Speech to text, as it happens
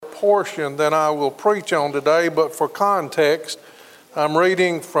portion that I will preach on today, but for context, I'm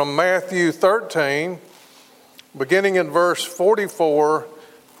reading from Matthew 13, beginning in verse 44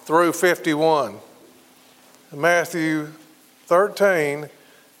 through 51. Matthew 13,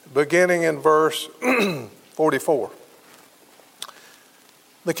 beginning in verse 44.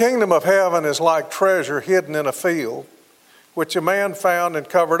 The kingdom of heaven is like treasure hidden in a field, which a man found and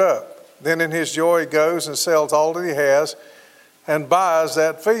covered up. Then in his joy he goes and sells all that he has and buys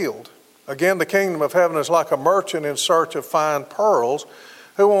that field. Again, the kingdom of heaven is like a merchant in search of fine pearls,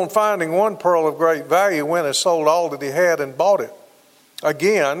 who on finding one pearl of great value went and sold all that he had and bought it.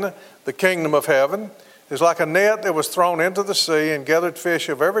 Again, the kingdom of heaven is like a net that was thrown into the sea and gathered fish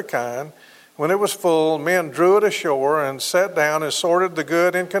of every kind. When it was full, men drew it ashore and sat down and sorted the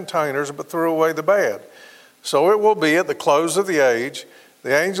good in containers, but threw away the bad. So it will be at the close of the age.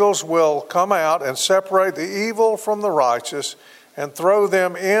 The angels will come out and separate the evil from the righteous and throw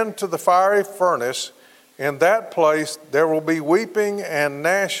them into the fiery furnace. In that place there will be weeping and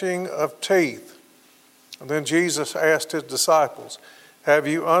gnashing of teeth. And then Jesus asked his disciples, "Have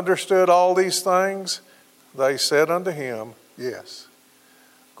you understood all these things?" They said unto him, "Yes."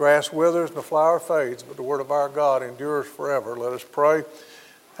 Grass withers and the flower fades, but the word of our God endures forever. Let us pray.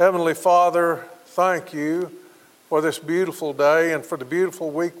 Heavenly Father, thank you for this beautiful day and for the beautiful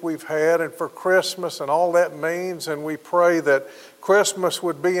week we've had and for Christmas and all that means. And we pray that Christmas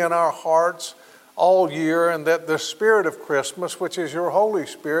would be in our hearts all year and that the spirit of Christmas, which is your Holy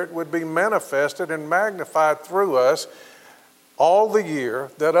Spirit, would be manifested and magnified through us all the year,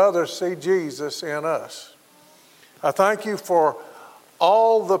 that others see Jesus in us. I thank you for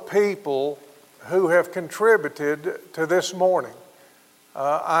all the people who have contributed to this morning.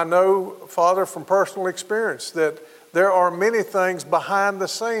 I know, Father, from personal experience that there are many things behind the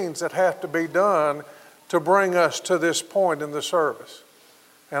scenes that have to be done to bring us to this point in the service.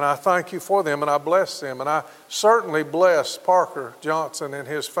 And I thank you for them and I bless them. And I certainly bless Parker Johnson and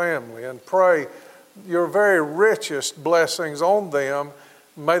his family and pray your very richest blessings on them.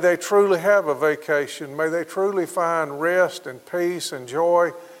 May they truly have a vacation. May they truly find rest and peace and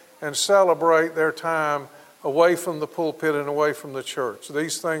joy and celebrate their time away from the pulpit and away from the church.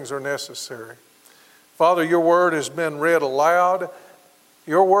 These things are necessary. Father, your word has been read aloud.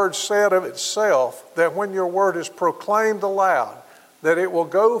 Your word said of itself that when your word is proclaimed aloud, that it will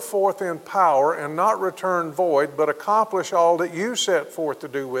go forth in power and not return void, but accomplish all that you set forth to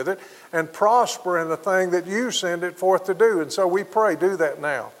do with it and prosper in the thing that you send it forth to do. And so we pray, do that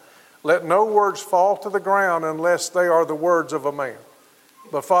now. Let no words fall to the ground unless they are the words of a man.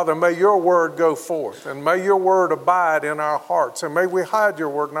 But Father, may your word go forth and may your word abide in our hearts and may we hide your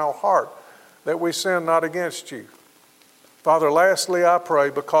word in our heart that we sin not against you. Father, lastly, I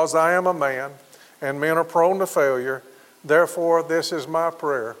pray because I am a man and men are prone to failure. Therefore, this is my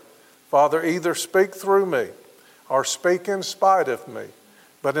prayer. Father, either speak through me or speak in spite of me.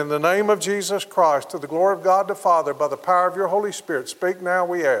 But in the name of Jesus Christ, to the glory of God the Father, by the power of your Holy Spirit, speak now,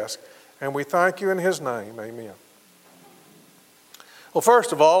 we ask. And we thank you in his name. Amen. Well,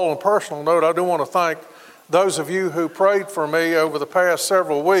 first of all, on a personal note, I do want to thank those of you who prayed for me over the past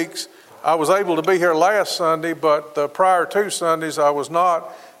several weeks. I was able to be here last Sunday, but the prior 2 Sundays I was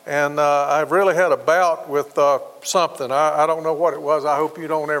not. And I've really had a bout with something. I don't know what it was. I hope you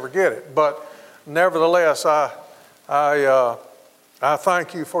don't ever get it. But nevertheless, I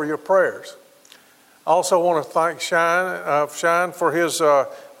thank you for your prayers. I also want to thank Shine for his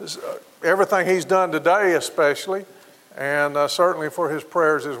everything he's done today especially, and certainly for his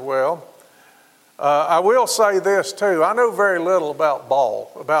prayers as well. I will say this too. I know very little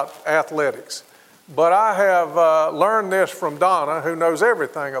about athletics. But I have learned this from Donna, who knows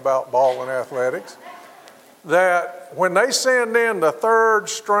everything about ball and athletics, that when they send in the 3rd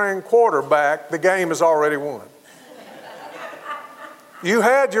string quarterback, the game is already won. You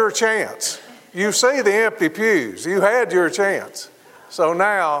had your chance. You see the empty pews. You had your chance. So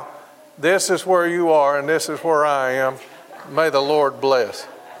now, this is where you are and this is where I am. May the Lord bless.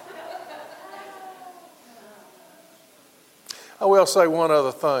 I will say one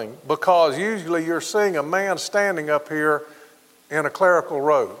other thing, because usually you're seeing a man standing up here in a clerical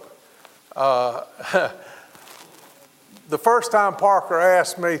robe. The first time Parker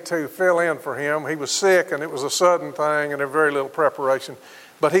asked me to fill in for him, he was sick and it was a sudden thing and there was very little preparation.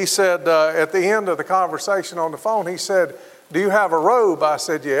 But he said at the end of the conversation on the phone, he said, "Do you have a robe?" I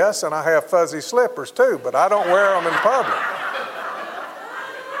said, "Yes, and I have fuzzy slippers too, but I don't wear them in public."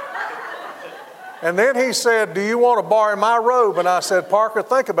 And then he said, "Do you want to borrow my robe?" And I said, "Parker,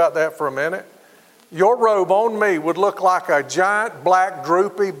 think about that for a minute. Your robe on me would look like a giant black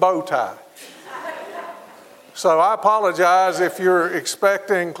droopy bow tie." So I apologize if you're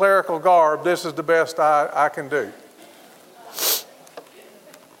expecting clerical garb. This is the best I can do.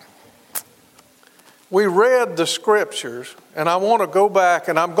 We read the scriptures, and I want to go back,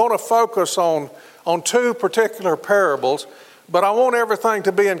 and I'm going to focus on two particular parables, but I want everything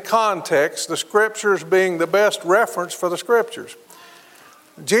to be in context, the scriptures being the best reference for the scriptures.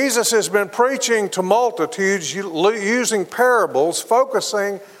 Jesus has been preaching to multitudes using parables,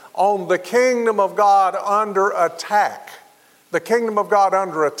 focusing on the kingdom of God under attack. The kingdom of God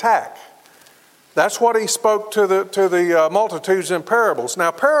under attack. That's what he spoke to the multitudes in parables.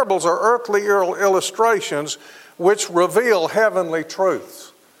 Now, parables are earthly illustrations which reveal heavenly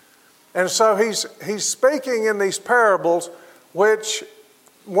truths. And so he's speaking in these parables which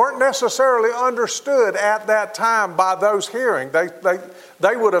weren't necessarily understood at that time by those hearing.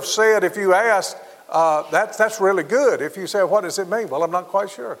 They would have said, if you asked, that's really good. If you said, what does it mean? Well, I'm not quite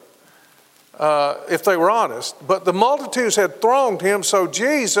sure. If they were honest. But the multitudes had thronged him, so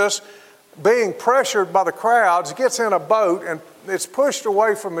Jesus, being pressured by the crowds, gets in a boat and it's pushed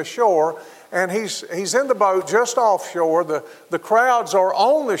away from the shore, and he's in the boat just offshore. The crowds are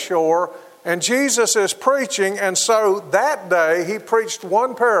on the shore, and Jesus is preaching, and so that day he preached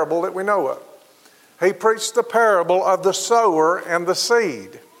one parable that we know of. He preached the parable of the sower and the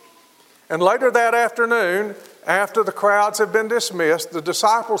seed. And later that afternoon, after the crowds have been dismissed, the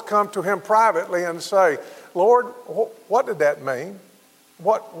disciples come to him privately and say, Lord, what did that mean?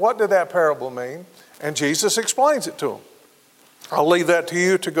 What did that parable mean? And Jesus explains it to them. I'll leave that to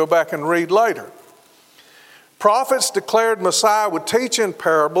you to go back and read later. Prophets declared Messiah would teach in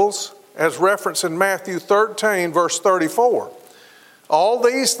parables, as referenced in Matthew 13, verse 34. All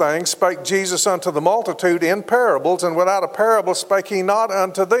these things spake Jesus unto the multitude in parables, and without a parable spake he not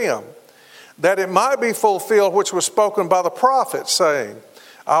unto them, that it might be fulfilled which was spoken by the prophet, saying,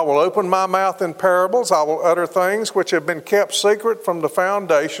 I will open my mouth in parables, I will utter things which have been kept secret from the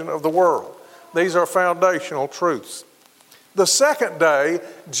foundation of the world. These are foundational truths. The second day,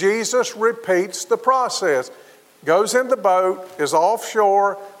 Jesus repeats the process. Goes in the boat, is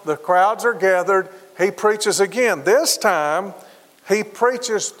offshore, the crowds are gathered, he preaches again. This time, he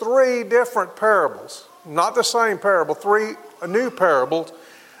preaches three different parables. Not the same parable, three new parables.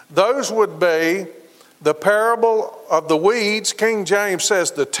 Those would be the parable of the weeds. King James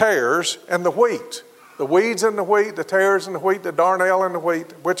says the tares and the wheat. The weeds and the wheat, the tares and the wheat, the darnel and the wheat,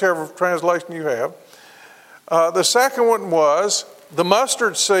 whichever translation you have. The second one was the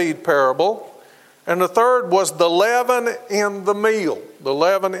mustard seed parable. And the third was the leaven in the meal. The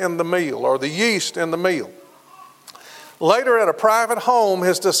leaven in the meal, or the yeast in the meal. Later at a private home,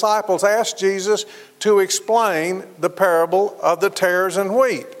 his disciples asked Jesus to explain the parable of the tares and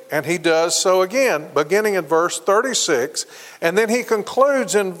wheat. And he does so again, beginning in verse 36. And then he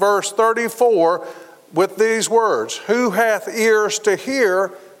concludes in verse 34 with these words, Who hath ears to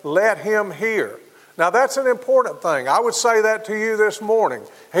hear, let him hear. Now that's an important thing. I would say that to you this morning.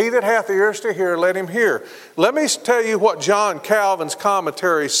 He that hath ears to hear, let him hear. Let me tell you what John Calvin's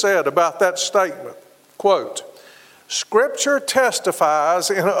commentary said about that statement. Quote, Scripture testifies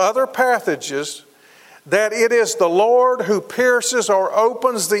in other passages that it is the Lord who pierces or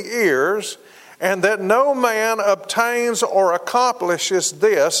opens the ears, and that no man obtains or accomplishes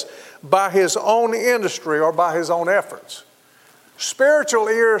this by his own industry or by his own efforts. Spiritual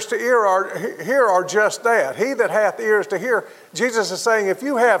ears to hear are just that. He that hath ears to hear. Jesus is saying if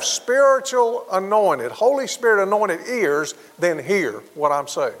you have spiritual anointed, Holy Spirit anointed ears, then hear what I'm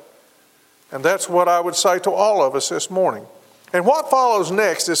saying. And that's what I would say to all of us this morning. And what follows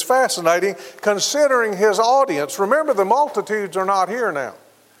next is fascinating considering his audience. Remember, the multitudes are not here now.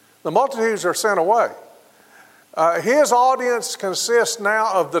 The multitudes are sent away. His audience consists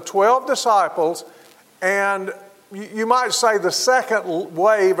now of the 12 disciples and you might say the second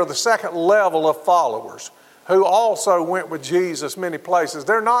wave or the second level of followers who also went with Jesus many places.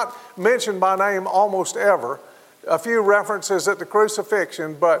 They're not mentioned by name almost ever. A few references at the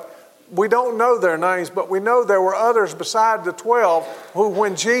crucifixion, but we don't know their names, but we know there were others beside the 12 who,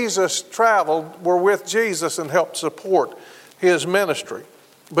 when Jesus traveled, were with Jesus and helped support his ministry.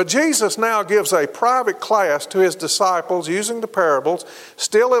 But Jesus now gives a private class to his disciples using the parables,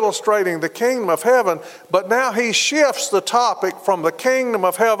 still illustrating the kingdom of heaven, but now he shifts the topic from the kingdom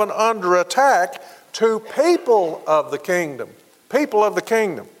of heaven under attack to people of the kingdom. People of the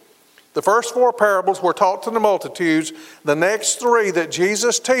kingdom. The first 4 parables were taught to the multitudes. The next 3 that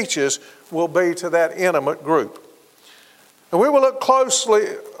Jesus teaches will be to that intimate group. And we will look closely,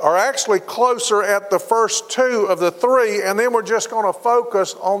 or actually closer at the first 2 of the 3, and then we're just going to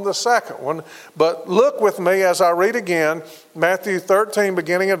focus on the second one. But look with me as I read again, Matthew 13,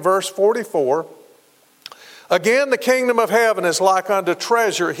 beginning at verse 44. Again, the kingdom of heaven is like unto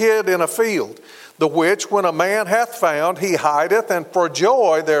treasure hid in a field, the which when a man hath found, he hideth, and for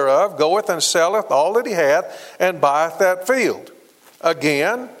joy thereof goeth and selleth all that he hath, and buyeth that field.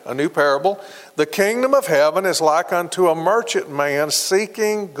 Again, a new parable, the kingdom of heaven is like unto a merchant man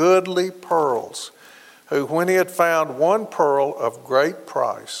seeking goodly pearls, who when he had found one pearl of great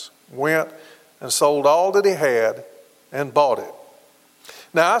price, went and sold all that he had and bought it.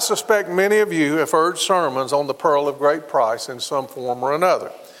 Now, I suspect many of you have heard sermons on the pearl of great price in some form or another.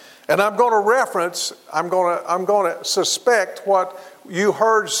 And I'm going to suspect what you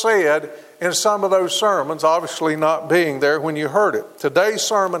heard said in some of those sermons, obviously not being there when you heard it. Today's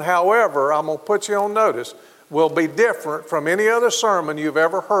sermon, however, I'm going to put you on notice, will be different from any other sermon you've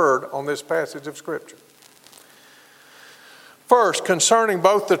ever heard on this passage of Scripture. First, concerning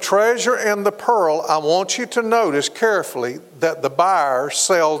both the treasure and the pearl, I want you to notice carefully that the buyer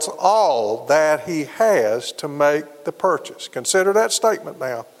sells all that he has to make the purchase. Consider that statement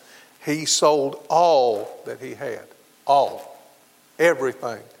now. He sold all that he had. All.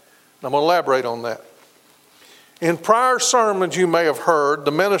 Everything. And I'm going to elaborate on that. In prior sermons you may have heard,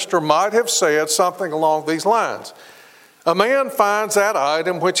 the minister might have said something along these lines. A man finds that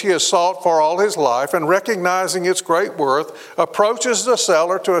item which he has sought for all his life, and recognizing its great worth, approaches the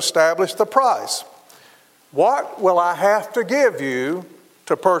seller to establish the price. What will I have to give you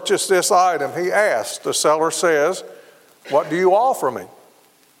to purchase this item? He asks. The seller says, what do you offer me?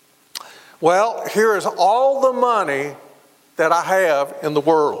 Well, here is all the money that I have in the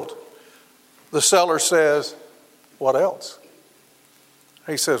world. The seller says, what else?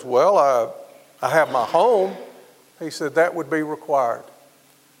 He says, well, I have my home. He said, that would be required.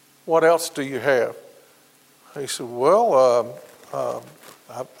 What else do you have? He said, well,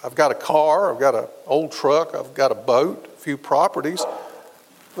 I've got a car, I've got an old truck, I've got a boat, a few properties.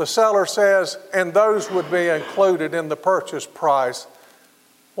 The seller says, and those would be included in the purchase price.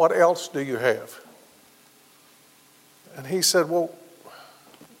 What else do you have? And he said, well,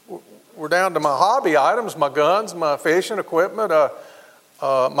 we're down to my hobby items, my guns, my fishing equipment,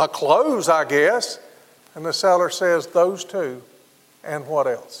 my clothes, I guess. And the seller says, those two, and what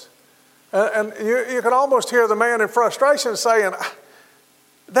else? And you can almost hear the man in frustration saying,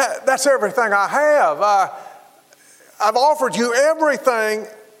 that's everything I have. I've offered you everything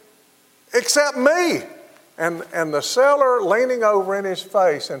except me. And the seller, leaning over in his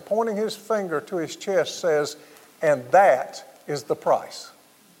face and pointing his finger to his chest, says, and that is the price.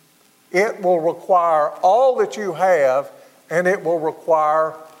 It will require all that you have, and it will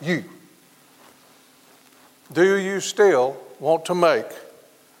require you. Do you still want to make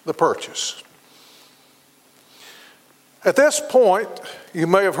the purchase? At this point, you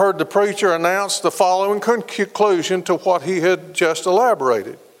may have heard the preacher announce the following conclusion to what he had just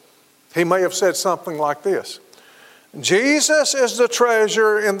elaborated. He may have said something like this. Jesus is the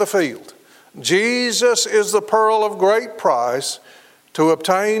treasure in the field. Jesus is the pearl of great price. To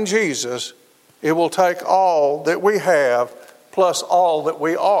obtain Jesus, it will take all that we have plus all that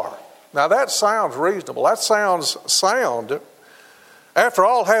we are. Now that sounds reasonable. That sounds sound. After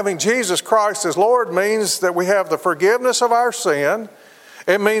all, having Jesus Christ as Lord means that we have the forgiveness of our sin.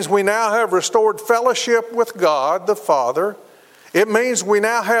 It means we now have restored fellowship with God the Father. It means we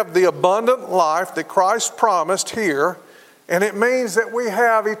now have the abundant life that Christ promised here. And it means that we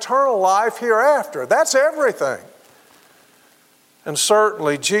have eternal life hereafter. That's everything. And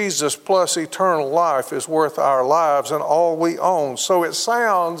certainly Jesus plus eternal life is worth our lives and all we own. So it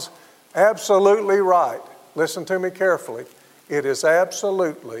sounds absolutely right. Listen to me carefully. It is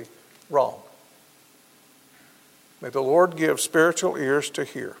absolutely wrong. May the Lord give spiritual ears to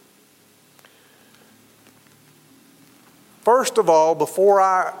hear. First of all, before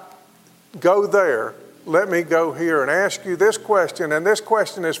I go there, let me go here and ask you this question, and this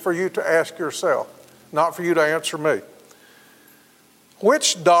question is for you to ask yourself, not for you to answer me.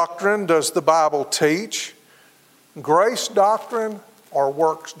 Which doctrine does the Bible teach? Grace doctrine or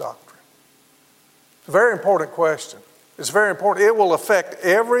works doctrine? It's a very important question. It's very important. It will affect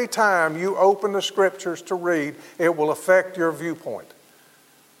every time you open the Scriptures to read, it will affect your viewpoint.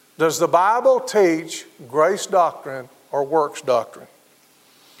 Does the Bible teach grace doctrine or works doctrine?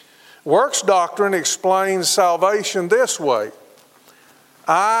 Works doctrine explains salvation this way.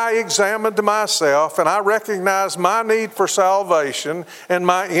 I examined myself and I recognized my need for salvation and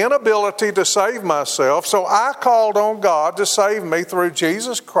my inability to save myself, so I called on God to save me through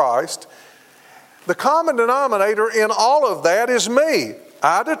Jesus Christ. The common denominator in all of that is me.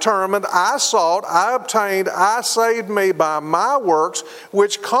 I determined, I sought, I obtained, I saved me by my works,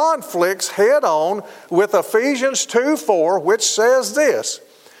 which conflicts head on with Ephesians 2:4, which says this,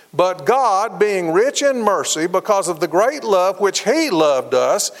 But God, being rich in mercy, because of the great love which He loved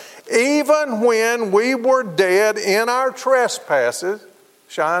us, even when we were dead in our trespasses,"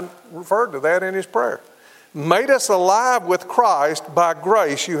 Shine referred to that in his prayer, "made us alive with Christ. By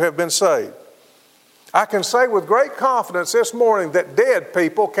grace you have been saved." I can say with great confidence this morning that dead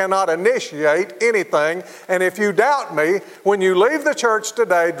people cannot initiate anything. And if you doubt me, when you leave the church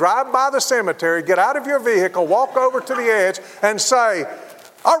today, drive by the cemetery, get out of your vehicle, walk over to the edge and say,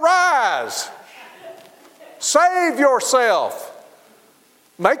 "Arise, save yourself,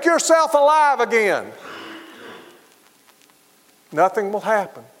 make yourself alive again." Nothing will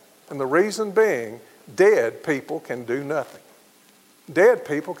happen. And the reason being, dead people can do nothing. Dead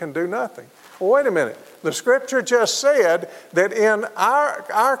people can do nothing. Well, wait a minute. The scripture just said that in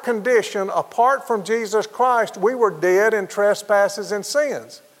our condition, apart from Jesus Christ, we were dead in trespasses and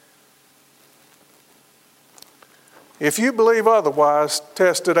sins. If you believe otherwise,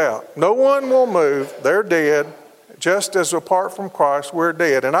 test it out. No one will move. They're dead. Just as apart from Christ, we're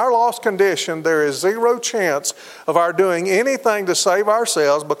dead. In our lost condition, there is zero chance of our doing anything to save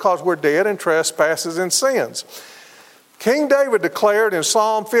ourselves because we're dead in trespasses and sins. King David declared in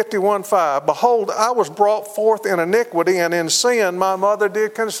Psalm 51:5, "Behold, I was brought forth in iniquity, and in sin my mother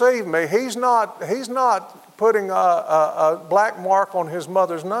did conceive me." He's not putting a black mark on his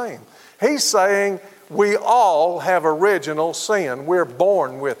mother's name. He's saying we all have original sin. We're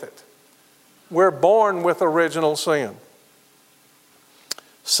born with it. We're born with original sin.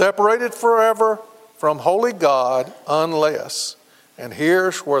 Separated forever from holy God unless, and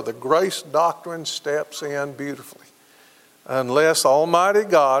here's where the grace doctrine steps in beautifully, unless Almighty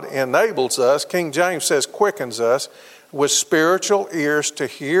God enables us, King James says quickens us, with spiritual ears to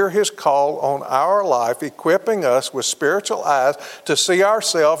hear His call on our life, equipping us with spiritual eyes to see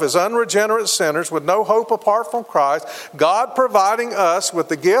ourselves as unregenerate sinners with no hope apart from Christ, God providing us with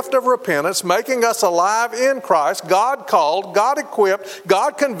the gift of repentance, making us alive in Christ, God called, God equipped,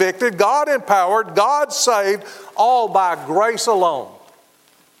 God convicted, God empowered, God saved, all by grace alone.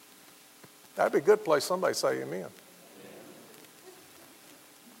 That'd be a good place. Somebody say amen.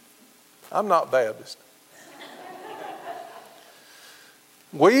 I'm not Baptist.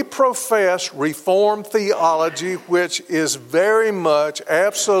 We profess Reformed theology, which is very much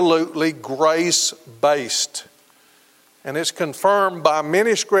absolutely grace-based. And it's confirmed by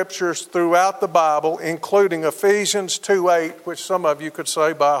many scriptures throughout the Bible, including Ephesians 2:8, which some of you could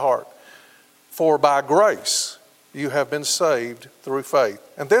say by heart. "For by grace you have been saved through faith."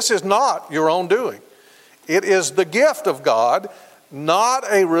 And this is not your own doing. It is the gift of God, not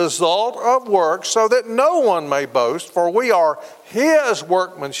a result of works, so that no one may boast. For we are His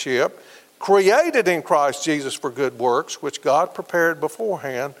workmanship, created in Christ Jesus for good works, which God prepared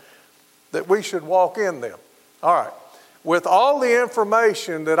beforehand that we should walk in them. All right. With all the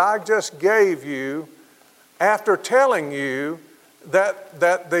information that I just gave you, after telling you that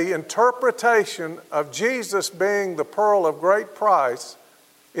the interpretation of Jesus being the pearl of great price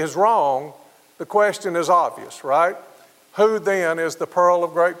is wrong, the question is obvious, right? Who then is the pearl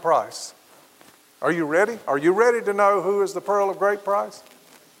of great price? Are you ready? Are you ready to know who is the pearl of great price?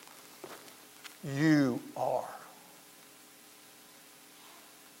 You are.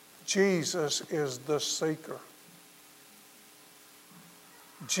 Jesus is the seeker.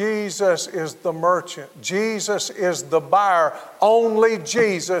 Jesus is the merchant. Jesus is the buyer. Only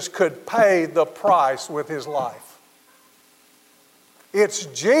Jesus could pay the price with His life. It's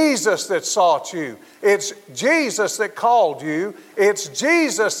Jesus that sought you. It's Jesus that called you. It's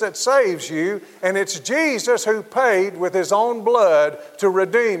Jesus that saves you. And it's Jesus who paid with His own blood to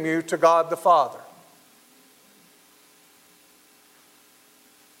redeem you to God the Father.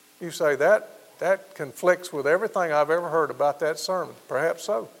 You say that conflicts with everything I've ever heard about that sermon. Perhaps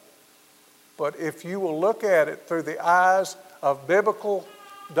so. But if you will look at it through the eyes of biblical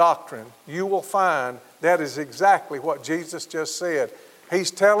doctrine, you will find that is exactly what Jesus just said. He's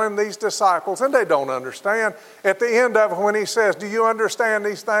telling these disciples, and they don't understand. At the end of it, when He says, "Do you understand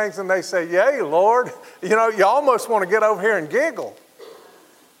these things?" And they say, "Yea, Lord." You know, you almost want to get over here and giggle.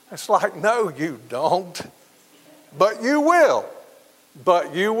 It's like, no, you don't. But you will.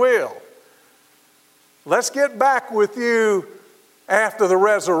 But you will. Let's get back with you after the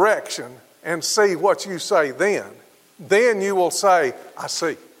resurrection and see what you say then. Then you will say, "I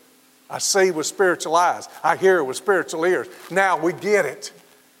see. I see with spiritual eyes. I hear with spiritual ears. Now we get it.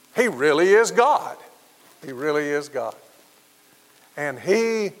 He really is God. He really is God. And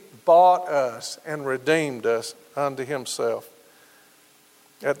He bought us and redeemed us unto Himself."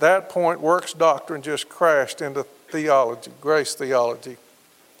 At that point, works doctrine just crashed into theology, grace theology.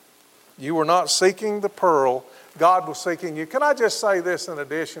 You were not seeking the pearl. God was seeking you. Can I just say this in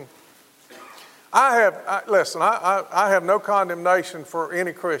addition? I have no condemnation for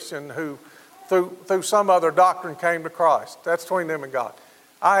any Christian who, through some other doctrine, came to Christ. That's between them and God.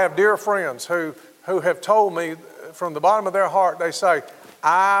 I have dear friends who have told me from the bottom of their heart, they say,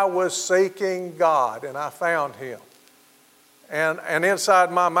 I was seeking God and I found Him. And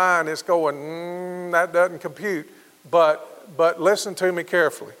inside my mind it's going, that doesn't compute. But listen to me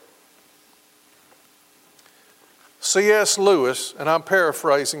carefully. C.S. Lewis, and I'm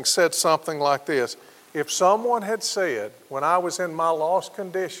paraphrasing, said something like this. If someone had said, when I was in my lost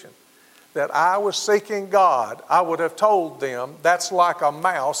condition, that I was seeking God, I would have told them that's like a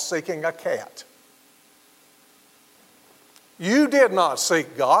mouse seeking a cat. You did not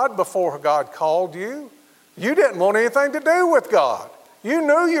seek God before God called you. You didn't want anything to do with God. You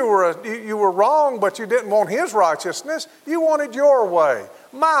knew you were wrong, but you didn't want His righteousness. You wanted your way,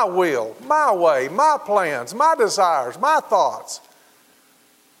 my will, my way, my plans, my desires, my thoughts.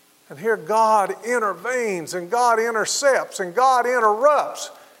 And here God intervenes and God intercepts and God interrupts.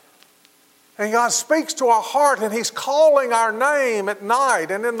 And God speaks to our heart and He's calling our name at night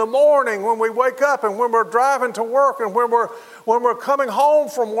and in the morning when we wake up and when we're driving to work and when we're coming home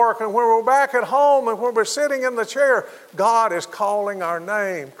from work and when we're back at home and when we're sitting in the chair. God is calling our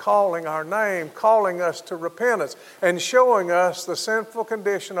name, calling us to repentance and showing us the sinful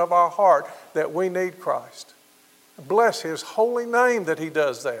condition of our heart that we need Christ. Bless His holy name that He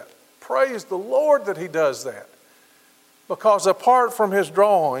does that. Praise the Lord that He does that. Because apart from His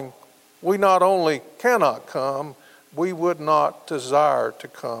drawing, we not only cannot come, we would not desire to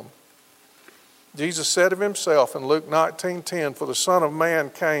come. Jesus said of Himself in Luke 19:10, for the Son of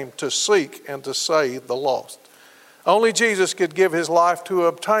Man came to seek and to save the lost. Only Jesus could give His life to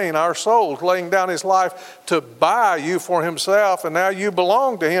obtain our souls, laying down His life to buy you for Himself, and now you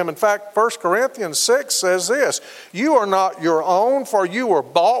belong to Him. In fact, 1 Corinthians 6 says this, you are not your own, for you were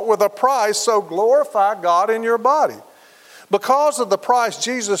bought with a price, so glorify God in your body. Because of the price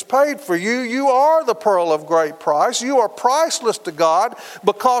Jesus paid for you, you are the pearl of great price. You are priceless to God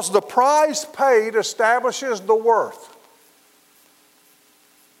because the price paid establishes the worth.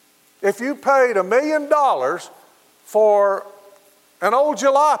 If you paid $1 million for an old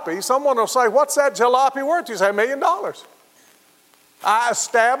jalopy, someone will say, what's that jalopy worth? You say, $1 million. I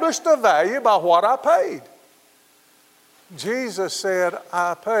established the value by what I paid. Jesus said,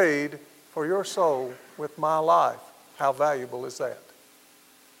 I paid for your soul with my life. How valuable is that?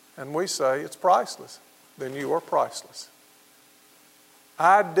 And we say it's priceless. Then you are priceless.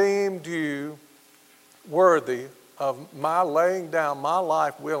 I deemed you worthy of my laying down my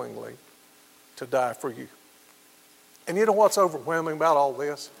life willingly to die for you. And you know what's overwhelming about all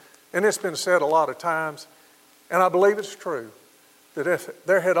this? And it's been said a lot of times, and I believe it's true, that if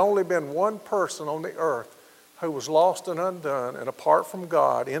there had only been one person on the earth who was lost and undone and apart from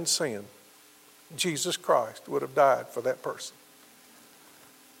God in sin, Jesus Christ would have died for that person.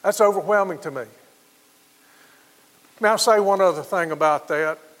 That's overwhelming to me. May I say one other thing about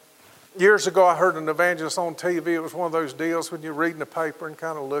that? Years ago I heard an evangelist on TV. It was one of those deals when you're reading the paper and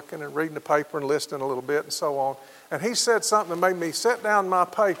kind of looking and reading the paper and listening a little bit and so on. And he said something that made me set down my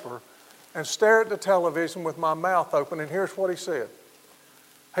paper and stare at the television with my mouth open. And here's what he said.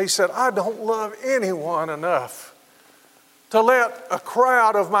 He said, I don't love anyone enough to let a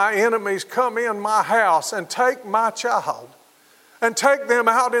crowd of my enemies come in my house and take my child and take them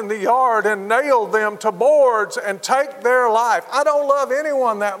out in the yard and nail them to boards and take their life. I don't love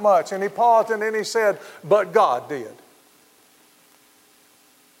anyone that much. And he paused and then he said, but God did.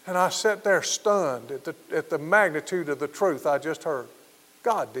 And I sat there stunned at the magnitude of the truth I just heard.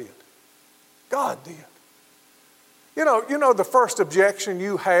 God did. God did. You know the first objection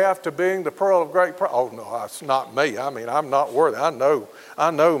you have to being the pearl of great price. Oh no, it's not me. I mean, I'm not worthy. I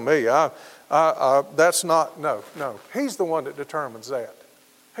know me. That's not. No. He's the one that determines that.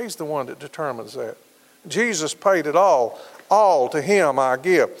 He's the one that determines that. Jesus paid it all. All to Him I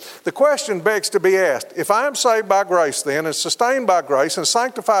give. The question begs to be asked: if I am saved by grace, then, and sustained by grace, and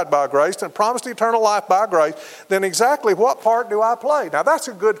sanctified by grace, and promised eternal life by grace, then exactly what part do I play? Now that's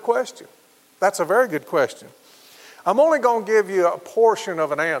a good question. That's a very good question. I'm only going to give you a portion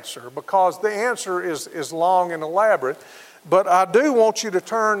of an answer because the answer is long and elaborate. But I do want you to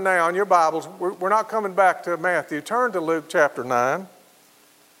turn now in your Bibles. We're not coming back to Matthew. Turn to Luke chapter 9.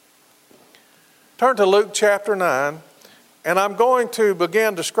 Turn to Luke chapter 9. And I'm going to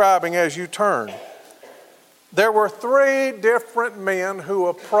begin describing as you turn. There were 3 different men who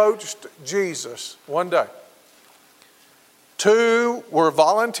approached Jesus one day. 2 were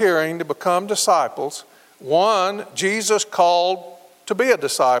volunteering to become disciples. 1, Jesus called to be a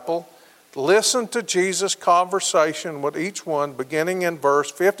disciple. Listen to Jesus' conversation with each one, beginning in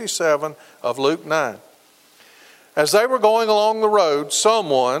verse 57 of Luke 9. As they were going along the road,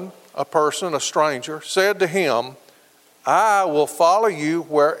 someone, a person, a stranger, said to him, I will follow you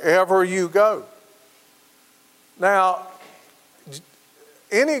wherever you go. Now,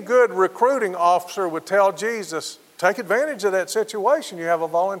 any good recruiting officer would tell Jesus, take advantage of that situation, you have a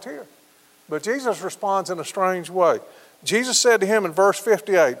volunteer. But Jesus responds in a strange way. Jesus said to him in verse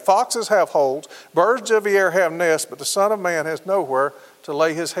 58, foxes have holes, birds of the air have nests, but the Son of Man has nowhere to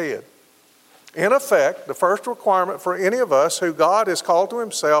lay his head. In effect, the first requirement for any of us who God has called to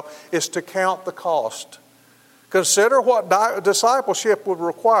himself is to count the cost. Consider what discipleship would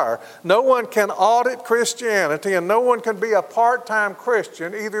require. No one can audit Christianity, and no one can be a part-time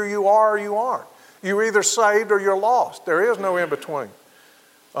Christian. Either you are or you aren't. You're either saved or you're lost. There is no in-between.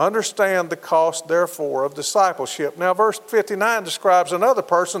 Understand the cost, therefore, of discipleship. Now, verse 59 describes another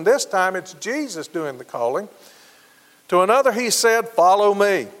person. This time it's Jesus doing the calling. To another he said, follow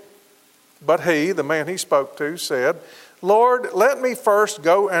me. But he, the man he spoke to, said, Lord, let me first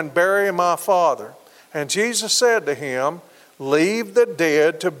go and bury my father. And Jesus said to him, leave the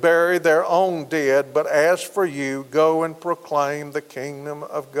dead to bury their own dead, but as for you, go and proclaim the kingdom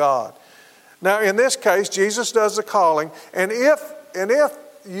of God. Now, in this case, Jesus does the calling, and if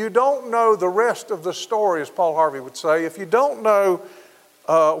you don't know the rest of the story, as Paul Harvey would say, if you don't know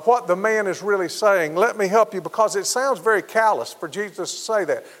what the man is really saying, let me help you, because it sounds very callous for Jesus to say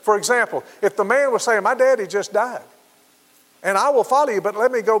that. For example, if the man was saying, my daddy just died, and I will follow you, but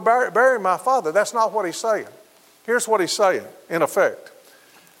let me go bury my father, that's not what he's saying. Here's what he's saying, in effect.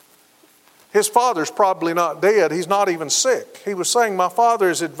 His father's probably not dead. He's not even sick. He was saying, my father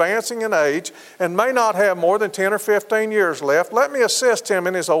is advancing in age and may not have more than 10 or 15 years left. Let me assist him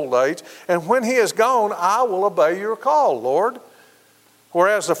in his old age, and when he is gone, I will obey your call, Lord.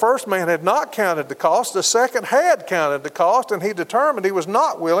 Whereas the first man had not counted the cost, the second had counted the cost, and he determined he was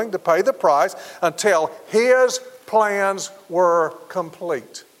not willing to pay the price until his plans were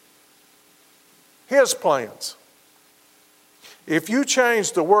complete. His plans. If you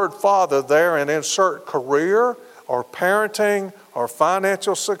change the word father there and insert career or parenting or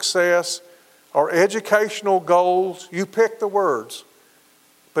financial success or educational goals, you pick the words,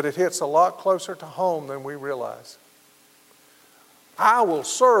 but it hits a lot closer to home than we realize. I will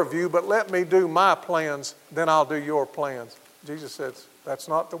serve you, but let me do my plans, then I'll do your plans. Jesus says that's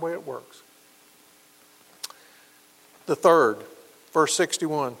not the way it works. The third, verse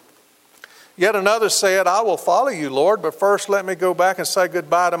 61. Yet another said, I will follow you, Lord, but first let me go back and say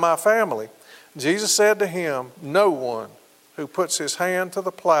goodbye to my family. Jesus said to him, no one who puts his hand to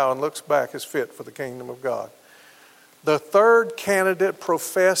the plow and looks back is fit for the kingdom of God. The third candidate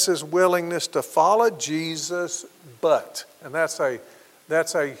professes willingness to follow Jesus, but, and that's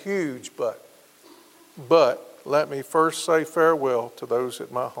a huge but. But let me first say farewell to those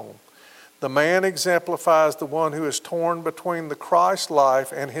at my home. The man exemplifies the one who is torn between the Christ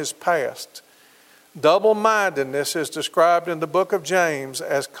life and his past. Double-mindedness is described in the book of James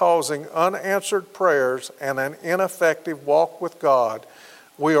as causing unanswered prayers and an ineffective walk with God.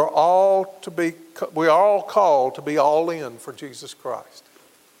 We are all called to be all in for Jesus Christ.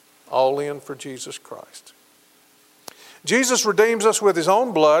 All in for Jesus Christ. Jesus redeems us with his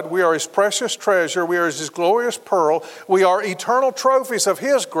own blood. We are his precious treasure. We are his glorious pearl. We are eternal trophies of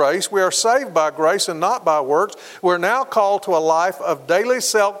his grace. We are saved by grace and not by works. We're now called to a life of daily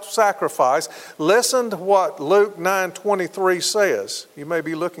self-sacrifice. Listen to what Luke 9:23 says. You may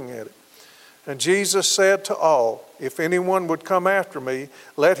be looking at it. And Jesus said to all, if anyone would come after me,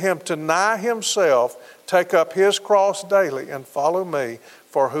 let him deny himself, take up his cross daily, and follow me.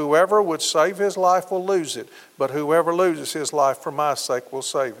 For whoever would save his life will lose it, but whoever loses his life for my sake will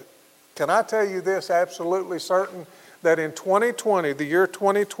save it. Can I tell you this absolutely certain, that in 2020, the year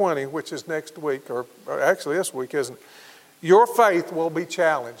 2020, which is next week, or actually this week, isn't it? Your faith will be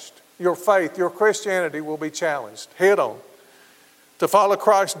challenged. Your faith, your Christianity will be challenged head on. To follow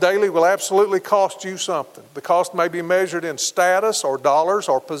Christ daily will absolutely cost you something. The cost may be measured in status or dollars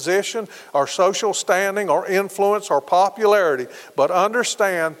or position or social standing or influence or popularity. But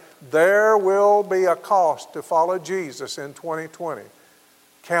understand, there will be a cost to follow Jesus in 2020.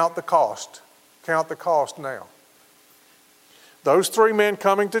 Count the cost. Count the cost now. Those three men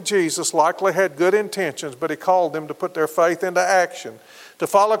coming to Jesus likely had good intentions, but he called them to put their faith into action. To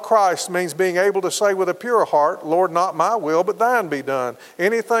follow Christ means being able to say with a pure heart, Lord, not my will, but thine be done.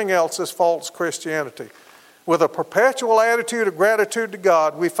 Anything else is false Christianity. With a perpetual attitude of gratitude to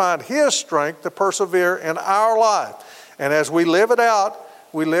God, we find his strength to persevere in our life. And as we live it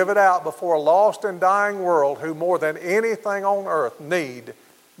out before a lost and dying world who more than anything on earth need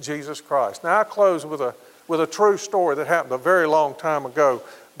Jesus Christ. Now I close with a true story that happened a very long time ago,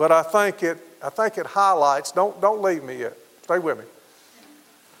 but I think it highlights, don't leave me yet, stay with me.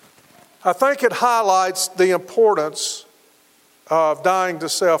 I think it highlights the importance of dying to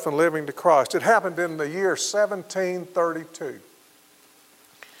self and living to Christ. It happened in the year 1732.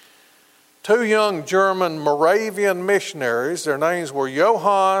 Two young German Moravian missionaries, their names were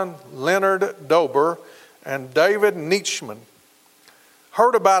Johann Leonard Dober and David Nietzschmann,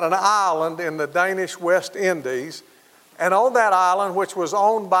 heard about an island in the Danish West Indies, and on that island, which was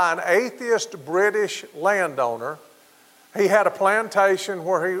owned by an atheist British landowner, he had a plantation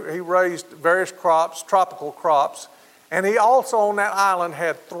where he raised various crops, tropical crops, and he also on that island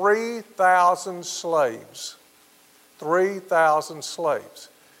had 3,000 slaves. 3,000 slaves.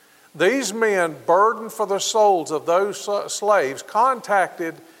 These men, burdened for the souls of those slaves,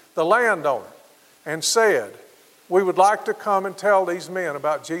 contacted the landowner and said, "We would like to come and tell these men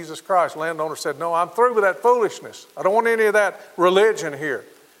about Jesus Christ." The landowner said, "No, I'm through with that foolishness. I don't want any of that religion here."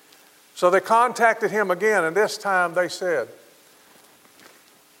 So they contacted him again, and this time they said,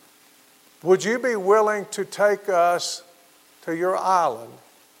 "Would you be willing to take us to your island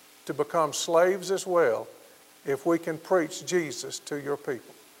to become slaves as well if we can preach Jesus to your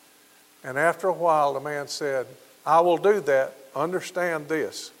people?" And after a while, the man said, "I will do that. Understand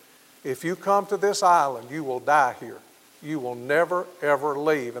this. If you come to this island, you will die here. You will never, ever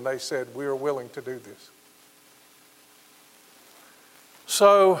leave." And they said, "We are willing to do this."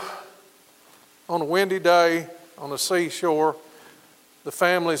 So, on a windy day on the seashore, the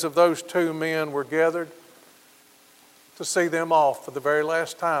families of those two men were gathered to see them off for the very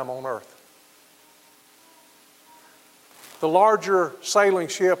last time on earth. The larger sailing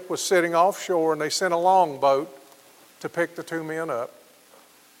ship was sitting offshore, and they sent a longboat to pick the two men up.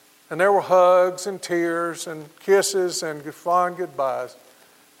 And there were hugs and tears and kisses and fond goodbyes.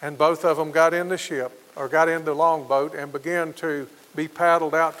 And both of them got in the ship, or got in the longboat, and began to be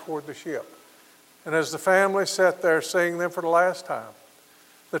paddled out toward the ship. And as the family sat there seeing them for the last time,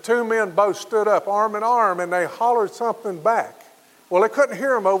 the two men both stood up arm in arm, and they hollered something back. Well, they couldn't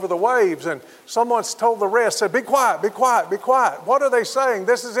hear them over the waves, and someone told the rest, said, "Be quiet, be quiet, be quiet." What are they saying?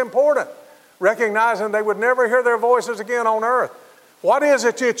 This is important. Recognizing they would never hear their voices again on earth. What is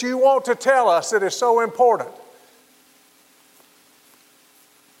it that you want to tell us that is so important?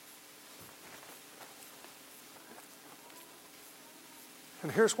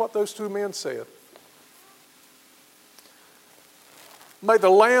 And here's what those two men said. "May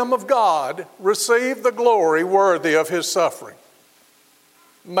the Lamb of God receive the glory worthy of his suffering."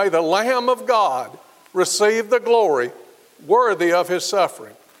 May the Lamb of God receive the glory worthy of his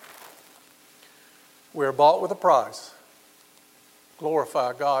suffering. We are bought with a price.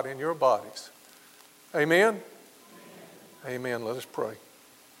 Glorify God in your bodies. Amen? Amen. Let us pray.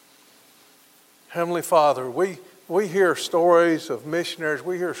 Heavenly Father, we hear stories of missionaries.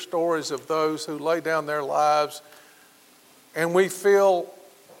 We hear stories of those who lay down their lives, and we feel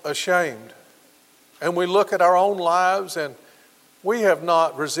ashamed. And we look at our own lives, and we have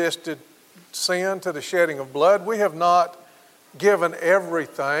not resisted sin to the shedding of blood. We have not given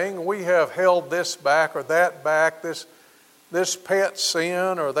everything. We have held this back or that back, this pet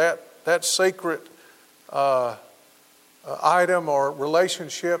sin or that secret item or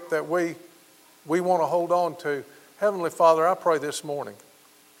relationship that we want to hold on to. Heavenly Father, I pray this morning,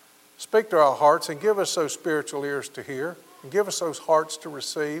 speak to our hearts and give us those spiritual ears to hear, and give us those hearts to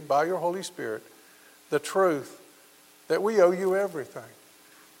receive by your Holy Spirit the truth that we owe you everything,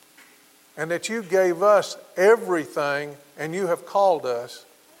 and that you gave us everything, and you have called us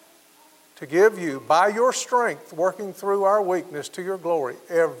to give you, by your strength, working through our weakness to your glory,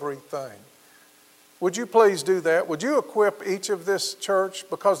 everything. Would you please do that? Would you equip each of this church,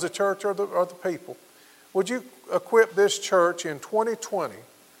 because the church are the people, would you equip this church in 2020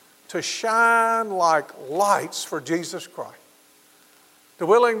 to shine like lights for Jesus Christ?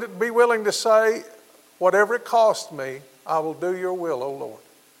 To be willing to say, whatever it costs me, I will do your will, O Lord.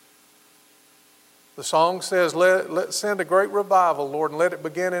 The song says, let send a great revival, Lord, and let it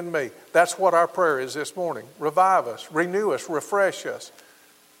begin in me. That's what our prayer is this morning. Revive us, renew us, refresh us.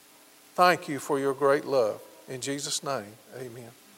 Thank you for your great love. In Jesus' name, amen.